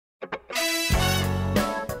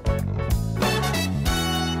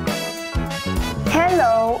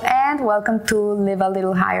Hello and welcome to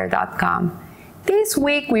livealittlehigher.com. This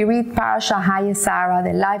week we read Parasha Chayei Sarah,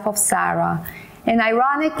 the life of Sarah. And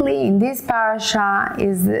ironically, in this parasha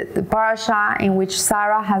is the parasha in which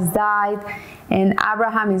Sarah has died and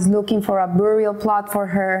Abraham is looking for a burial plot for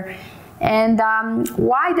her. And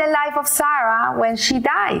why the life of Sarah when she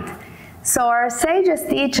died? So our sages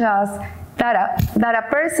teach us that a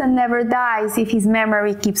person never dies if his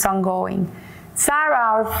memory keeps on going. Sarah,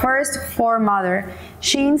 our first foremother,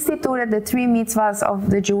 she instituted the 3 mitzvahs of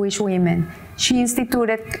the Jewish women. She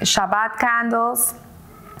instituted Shabbat candles,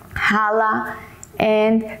 Challah,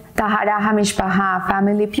 and Tahara HaMishpaha,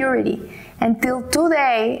 family purity. Until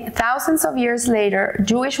today, thousands of years later,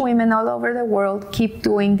 Jewish women all over the world keep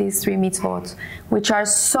doing these 3 mitzvot, which are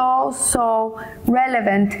so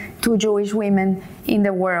relevant to Jewish women in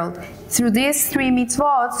the world. Through these 3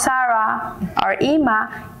 mitzvot, Sarah, our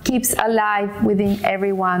Ima, keeps alive within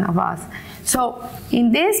every one of us. So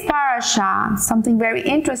in this parasha, something very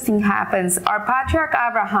interesting happens. Our patriarch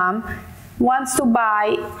Abraham wants to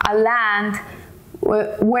buy a land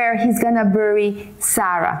where he's going to bury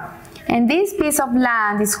Sarah. And this piece of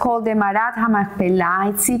land is called the Marat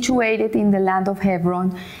HaMachpelah. It's situated in the land of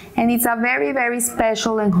Hebron. And it's a very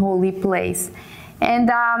special and holy place. And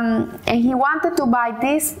he wanted to buy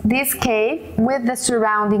this cave with the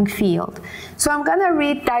surrounding field. So I'm going to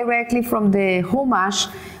read directly from the Humash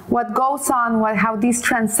what goes on, how this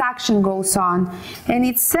transaction goes on. And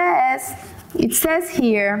it says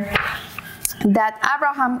here that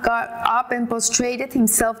Abraham got up and prostrated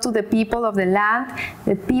himself to the people of the land,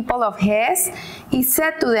 the people of Hes. He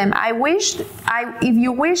said to them, if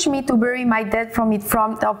you wish me to bury my dead from in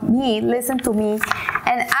front of me, listen to me,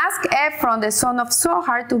 and ask Ephron, the son of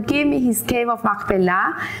Zohar, to give me his cave of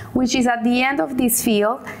Machpelah, which is at the end of this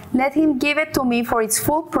field. Let him give it to me for its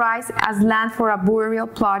full price as land for a burial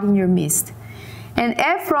plot in your midst. And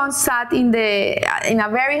Ephron sat in a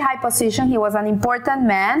very high position. He was an important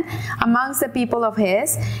man amongst the people of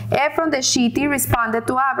Hes. Ephron the Shiti responded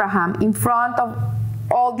to Abraham in front of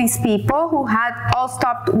all these people who had all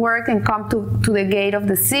stopped work and come to the gate of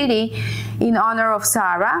the city in honor of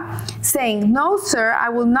Sarah, saying, "No, sir, I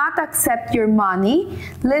will not accept your money.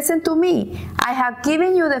 Listen to me. I have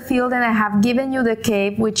given you the field and I have given you the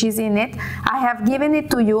cave which is in it. I have given it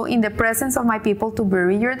to you in the presence of my people to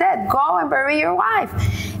bury your dead. Go and bury your wife."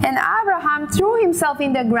 And Abraham threw himself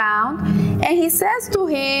in the ground and he says to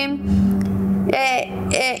him,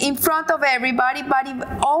 in front of everybody, "But if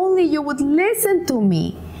only you would listen to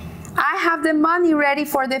me. I have the money ready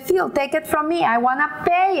for the field. Take it from me. I want to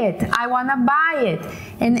pay it. I want to buy it."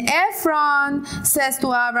 And Ephron says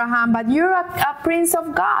to Abraham, "But you're a prince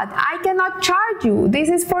of God. I cannot charge you. This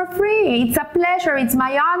is for free. It's a pleasure. It's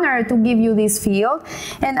my honor to give you this field."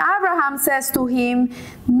 And Abraham says to him,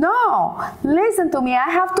 "No, listen to me. I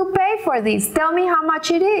have to pay for this. Tell me how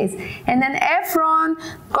much it is." And then Ephron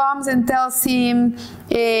comes and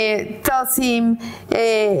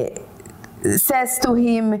says to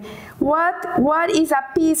him, what is a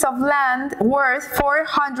piece of land worth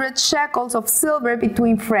 400 shekels of silver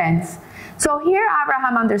between friends? So here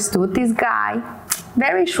Abraham understood this guy,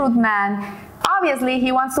 very shrewd man. Obviously,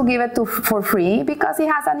 he wants to give it for free because he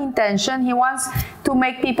has an intention. He wants to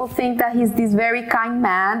make people think that he's this very kind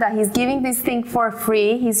man, that he's giving this thing for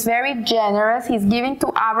free. He's very generous. He's giving to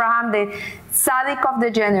Abraham, the tzaddik of the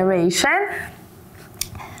generation.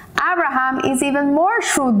 Abraham is even more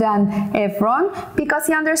shrewd than Ephron because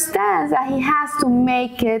he understands that he has to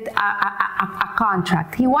make it a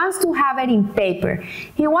contract. He wants to have it in paper.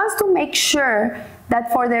 He wants to make sure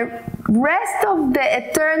that for the rest of the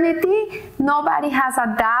eternity, nobody has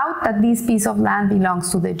a doubt that this piece of land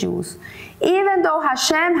belongs to the Jews. Even though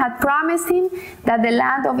Hashem had promised him that the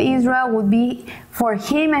land of Israel would be for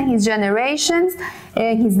him and his generations,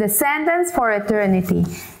 his descendants for eternity.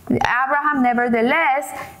 Abraham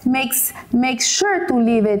nevertheless makes sure to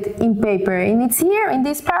leave it in paper. And it's here in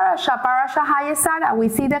this parasha Chayei Sarah, we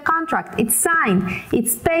see the contract. It's signed.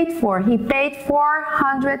 It's paid for. He paid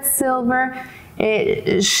 400 silver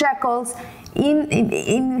shekels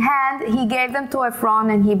in hand. He gave them to Ephron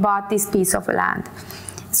and he bought this piece of land.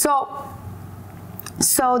 So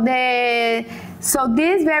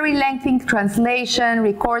this very lengthy translation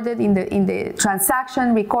recorded in the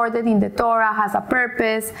transaction recorded in the Torah has a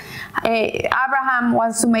purpose. Abraham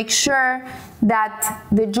wants to make sure that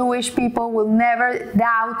the Jewish people will never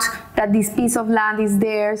doubt that this piece of land is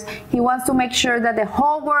theirs. He wants to make sure that the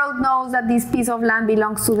whole world knows that this piece of land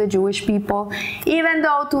belongs to the Jewish people. Even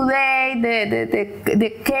though today the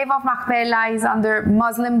cave of Machpelah is under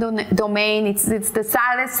Muslim domain, it's the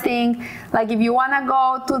saddest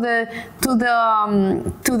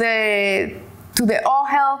to to the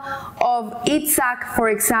Ohel of Yitzhak, for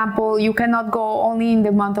example, you cannot go only in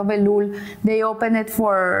the month of Elul. They open it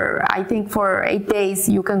for, I think, for 8 days.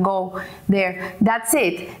 You can go there. That's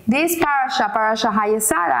it. This parasha Chayei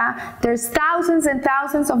Sarah, there's thousands and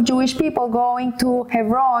thousands of Jewish people going to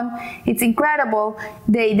Hebron. It's incredible.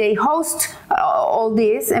 They host all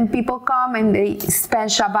this, and people come and they spend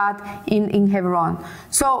Shabbat in Hebron.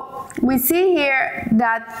 So we see here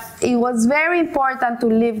that it was very important to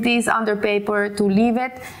leave this under paper, to leave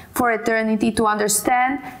it for eternity, to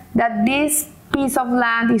understand that this piece of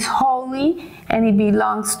land is holy and it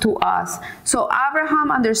belongs to us. So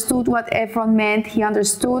Abraham understood what Ephron meant. He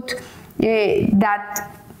understood that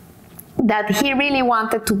he really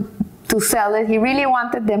wanted to sell it. He really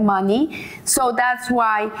wanted the money. So that's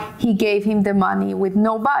why he gave him the money with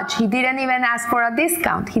no budge. He didn't even ask for a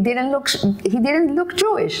discount. He didn't look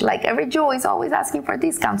Jewish. Like every Jew is always asking for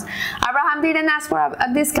discounts. Abraham didn't ask for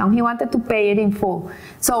a discount. He wanted to pay it in full.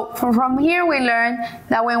 So from here we learn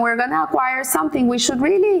that when we're going to acquire something, we should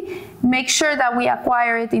really make sure that we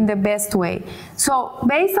acquire it in the best way. So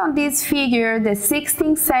based on this figure, the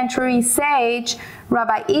 16th century sage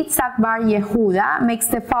Rabbi Yitzhak Bar Yehuda makes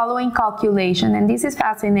the following calculation, and this is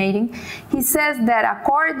fascinating. He says that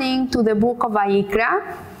according to the book of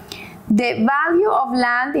Vayikra, the value of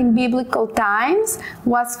land in biblical times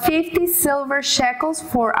was 50 silver shekels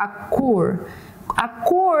for a kur. A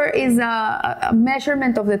kur is a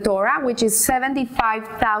measurement of the Torah, which is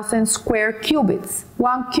 75,000 square cubits.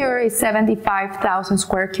 One kur is 75,000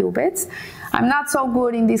 square cubits. I'm not so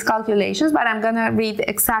good in these calculations, but I'm going to read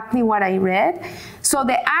exactly what I read. So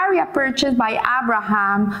the area purchased by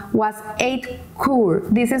Abraham was 8 kur.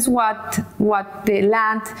 This is what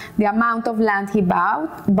the amount of land he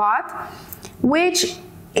bought, which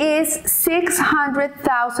is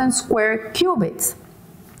 600,000 square cubits,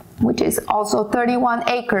 which is also 31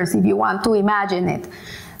 acres if you want to imagine it.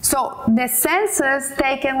 So the census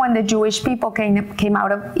taken when the Jewish people came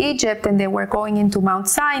out of Egypt and they were going into Mount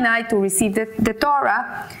Sinai to receive the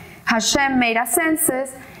Torah, Hashem made a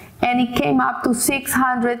census and it came up to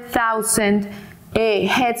 600,000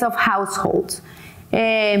 heads of households.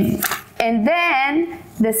 And then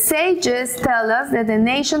the sages tell us that the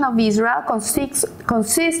nation of Israel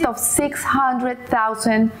consists of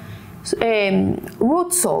 600,000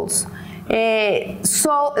 root souls.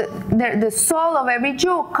 So the soul of every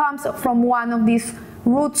Jew comes from one of these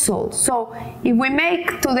root souls. So if we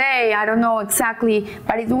make today, I don't know exactly,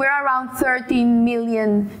 but we're around 13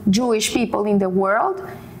 million Jewish people in the world,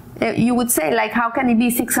 you would say, like, how can it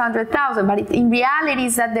be 600,000? But in reality,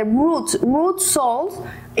 is that the root souls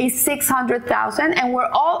is 600,000, and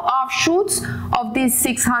we're all offshoots of these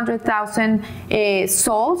 600,000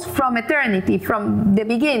 souls from eternity, from the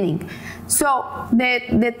beginning. So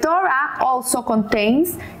the Torah also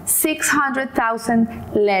contains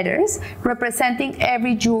 600,000 letters representing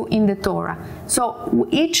every Jew in the Torah. So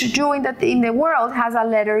each Jew in the world has a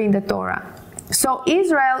letter in the Torah. So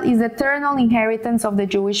Israel is the eternal inheritance of the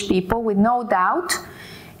Jewish people, with no doubt,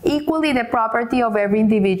 equally the property of every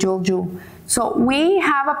individual Jew. So we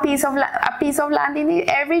have a piece of land in it.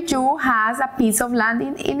 Every Jew has a piece of land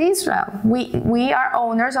in Israel. We are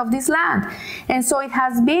owners of this land. And so it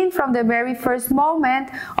has been from the very first moment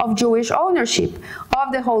of Jewish ownership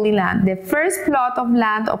of the Holy Land. The first plot of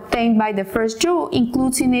land obtained by the first Jew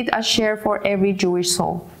includes in it a share for every Jewish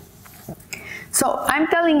soul. So I'm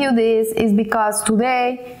telling you this is because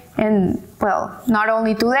today, and well, not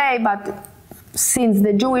only today, but since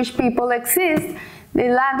the Jewish people exist, the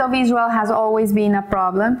land of Israel has always been a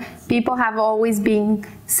problem. People have always been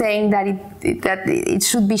saying that it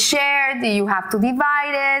should be shared, you have to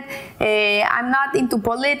divide it. I'm not into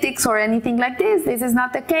politics or anything like this. This is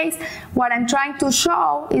not the case. What I'm trying to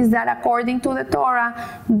show is that according to the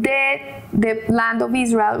Torah, the land of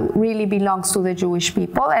Israel really belongs to the Jewish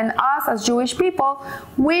people. And us as Jewish people,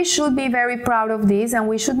 we should be very proud of this, and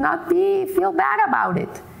we should not feel bad about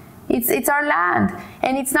it. It's our land,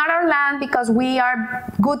 and it's not our land because we are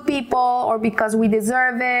good people or because we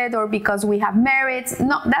deserve it or because we have merits.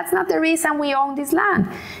 No, that's not the reason we own this land.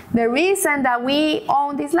 The reason that we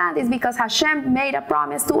own this land is because Hashem made a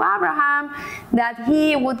promise to Abraham that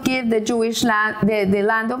he would give the Jewish land, the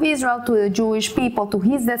land of Israel, to the Jewish people, to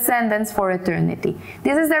his descendants for eternity.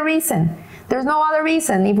 This is the reason. There's no other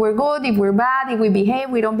reason. If we're good, if we're bad, if we behave,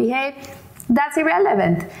 we don't behave, that's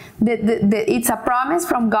irrelevant. It's a promise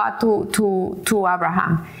from God to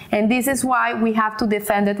Abraham. And this is why we have to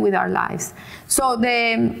defend it with our lives. So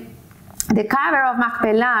the cover of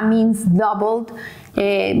Machpelah means doubled.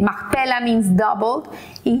 Machpelah means doubled.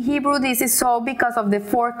 In Hebrew, this is so because of the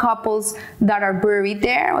 4 couples that are buried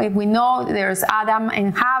there. If we know, there's Adam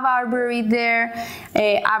and Hava are buried there,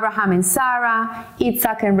 Abraham and Sarah,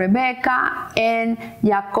 Isaac and Rebekah, and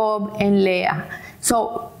Jacob and Leah.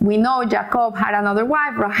 So we know Jacob had another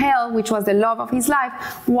wife, Rachel, which was the love of his life.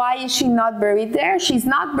 Why is she not buried there? She's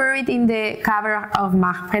not buried in the cavern of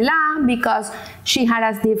Machpelah because she had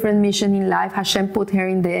a different mission in life. Hashem put her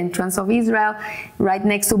in the entrance of Israel, right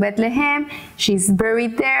next to Bethlehem. She's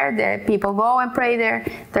buried there. The people go and pray there.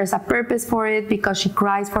 There's a purpose for it because she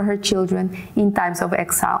cries for her children in times of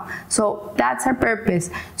exile. So that's her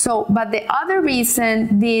purpose. So, but the other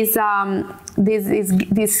reason this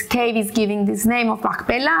cave is giving this name of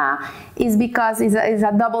Machpelah is because it's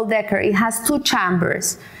a double-decker. It has 2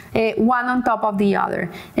 chambers, one on top of the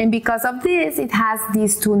other. And because of this, it has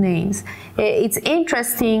these 2 names. It's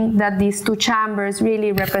interesting that these 2 chambers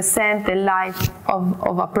really represent the life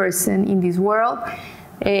of a person in this world.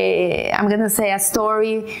 I'm going to say a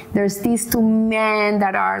story. There's these 2 men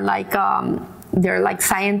that are like... they're like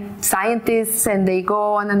scientists, and they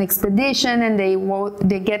go on an expedition, and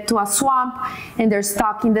they get to a swamp, and they're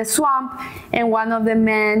stuck in the swamp, and one of the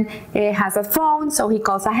men has a phone, so he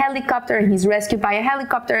calls a helicopter, and he's rescued by a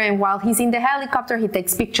helicopter, and while he's in the helicopter, he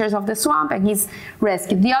takes pictures of the swamp, and he's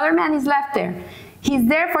rescued. The other man is left there. He's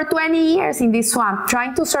there for 20 years in this swamp,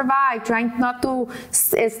 trying to survive, trying not to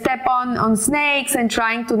step on snakes, and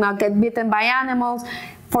trying to not get bitten by animals.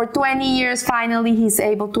 For 20 years, finally, he's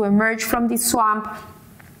able to emerge from this swamp.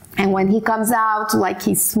 And when he comes out, like,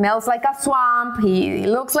 he smells like a swamp, he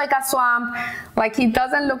looks like a swamp, like he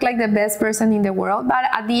doesn't look like the best person in the world. But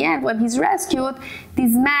at the end, when he's rescued,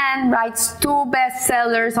 this man writes 2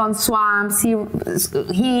 bestsellers on swamps. He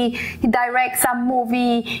directs a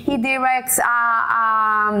movie. He directs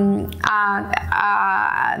a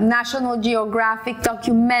National Geographic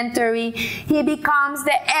documentary. He becomes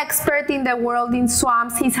the expert in the world in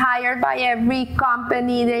swamps. He's hired by every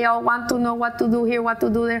company. They all want to know what to do here, what to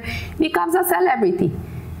do there. Becomes a celebrity.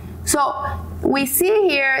 So we see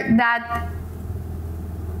here that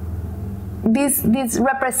this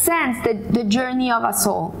represents the journey of a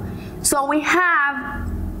soul. So we have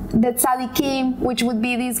the tzaddikim, which would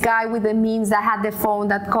be this guy with the means that had the phone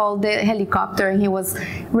that called the helicopter, and he was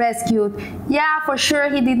rescued. Yeah, for sure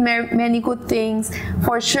he did many good things.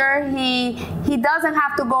 For sure he doesn't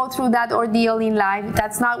have to go through that ordeal in life.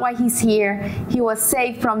 That's not why he's here. He was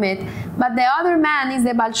saved from it. But the other man is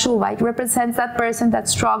the Baal Shuva. It represents that person that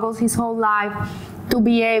struggles his whole life to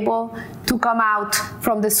be able to come out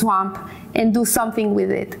from the swamp and do something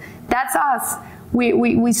with it. That's us.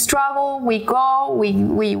 We struggle, we go,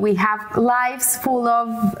 we have lives full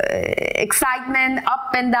of excitement,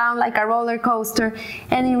 up and down like a roller coaster.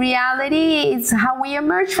 And in reality, it's how we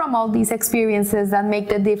emerge from all these experiences that make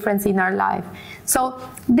the difference in our life. So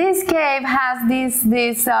this cave has this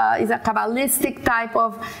is a Kabbalistic type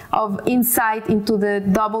of insight into the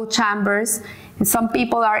double chambers. Some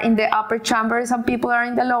people are in the upper chamber, some people are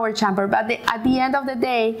in the lower chamber. But at the end of the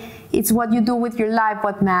day, it's what you do with your life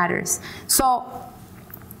what matters. So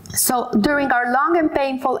during our long and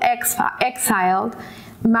painful exile,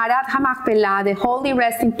 Marat HaMachpelah, the holy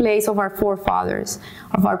resting place of our forefathers,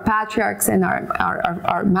 of our patriarchs and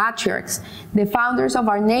our matriarchs, the founders of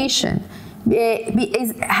our nation,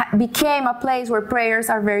 became a place where prayers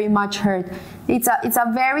are very much heard. It's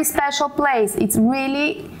a very special place. It's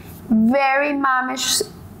really very mamish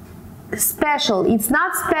special. It's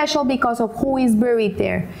not special because of who is buried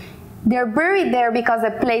there. They're buried there because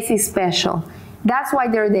the place is special. That's why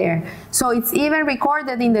they're there. So it's even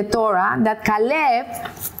recorded in the Torah that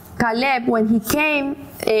Caleb, when he came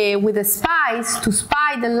with the spies to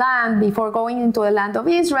spy the land before going into the land of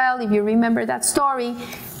Israel, if you remember that story,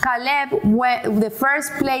 Caleb, the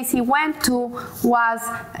first place he went to was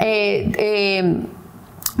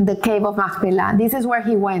the cave of Machpelah. This is where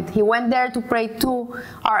he went. He went there to pray to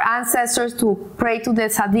our ancestors, to pray to the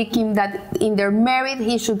tzaddikim that in their merit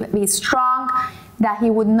he should be strong, that he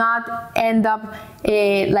would not end up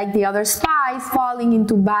like the other spies, falling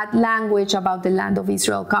into bad language about the land of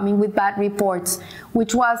Israel, coming with bad reports,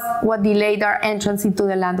 which was what delayed our entrance into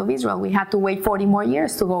the land of Israel. We had to wait 40 more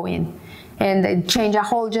years to go in, and change a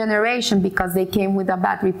whole generation because they came with a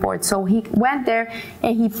bad report. So he went there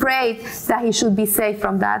and he prayed that he should be safe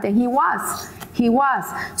from that, and he was.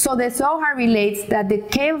 So the Zohar relates that the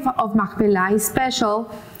cave of Machpelah is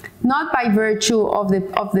special not by virtue of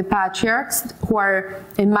the patriarchs who are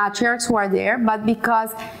and matriarchs who are there, but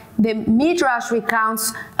because the Midrash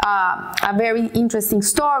recounts a very interesting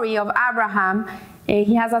story of Abraham.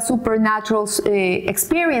 He has a supernatural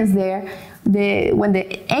experience there when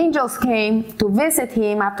the angels came to visit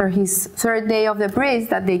him after his third day of the bris,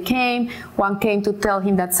 that they came, one came to tell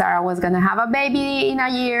him that Sarah was going to have a baby in a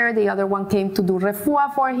year, the other one came to do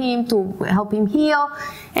refuah for him, to help him heal,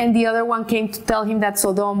 and the other one came to tell him that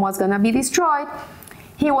Sodom was going to be destroyed.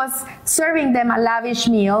 He was serving them a lavish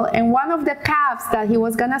meal, and one of the calves that he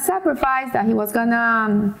was going to sacrifice, that he was going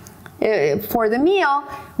to for the meal,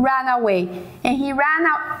 ran away, and he ran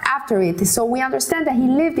out after it. So we understand that he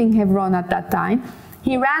lived in Hebron at that time.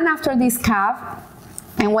 He ran after this calf,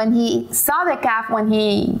 and when he saw the calf, when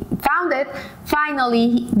he found it,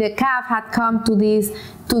 finally the calf had come to this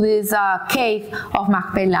cave of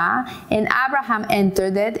Machpelah, and Abraham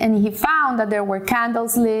entered it, and he found that there were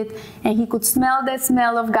candles lit, and he could smell the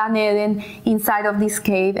smell of Gan Eden inside of this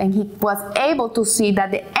cave, and he was able to see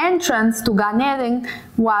that the entrance to Gan Eden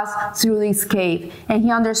was through this cave, and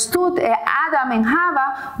he understood Adam and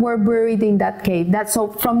Hava were buried in that cave. So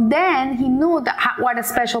from then he knew what a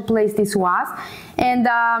special place this was,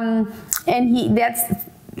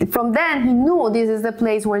 from then he knew this is the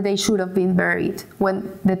place where they should have been buried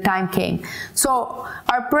when the time came. So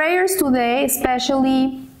our prayers today,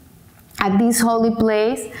 especially at this holy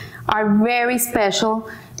place, are very special.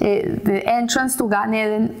 The entrance to Gan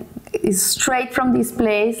Eden is straight from this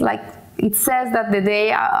place. Like it says that the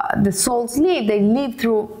day the souls leave, they leave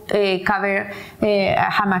through Kaver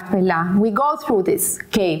HaMachpelah. We go through this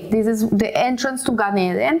cave. This is the entrance to Gan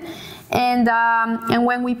Eden. And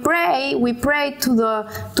when we pray to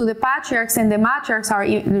the patriarchs and the matriarchs,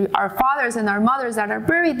 our fathers and our mothers that are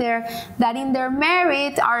buried there, that in their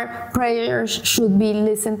merit our prayers should be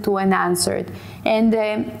listened to and answered. And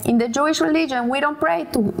in the Jewish religion, we don't pray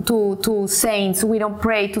to saints. We don't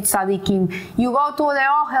pray to tzaddikim. You go to the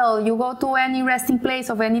ohel, you go to any resting place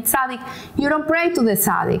of any tzaddik, you don't pray to the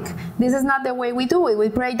tzaddik. This is not the way we do it. We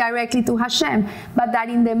pray directly to Hashem. But that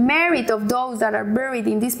in the merit of those that are buried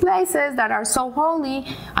in these places that are so holy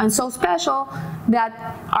and so special, that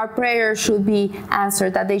our prayers should be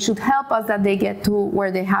answered, that they should help us, that they get to where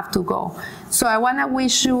they have to go. So I want to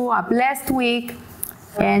wish you a blessed week.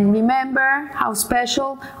 And remember how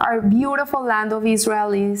special our beautiful land of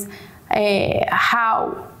Israel is,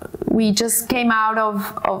 how we just came out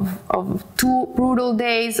of 2 brutal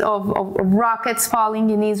days of rockets falling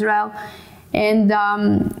in Israel. And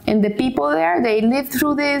the people there, they live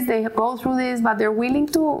through this, they go through this, but they're willing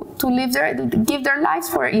to give their lives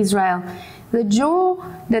for Israel. The Jew,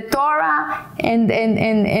 the Torah, and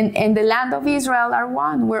the land of Israel are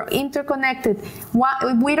one. We're interconnected.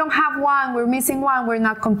 If we don't have one, we're missing one, we're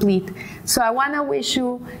not complete. So I want to wish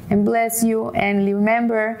you and bless you, and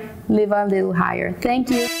remember, live a little higher. Thank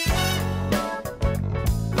you.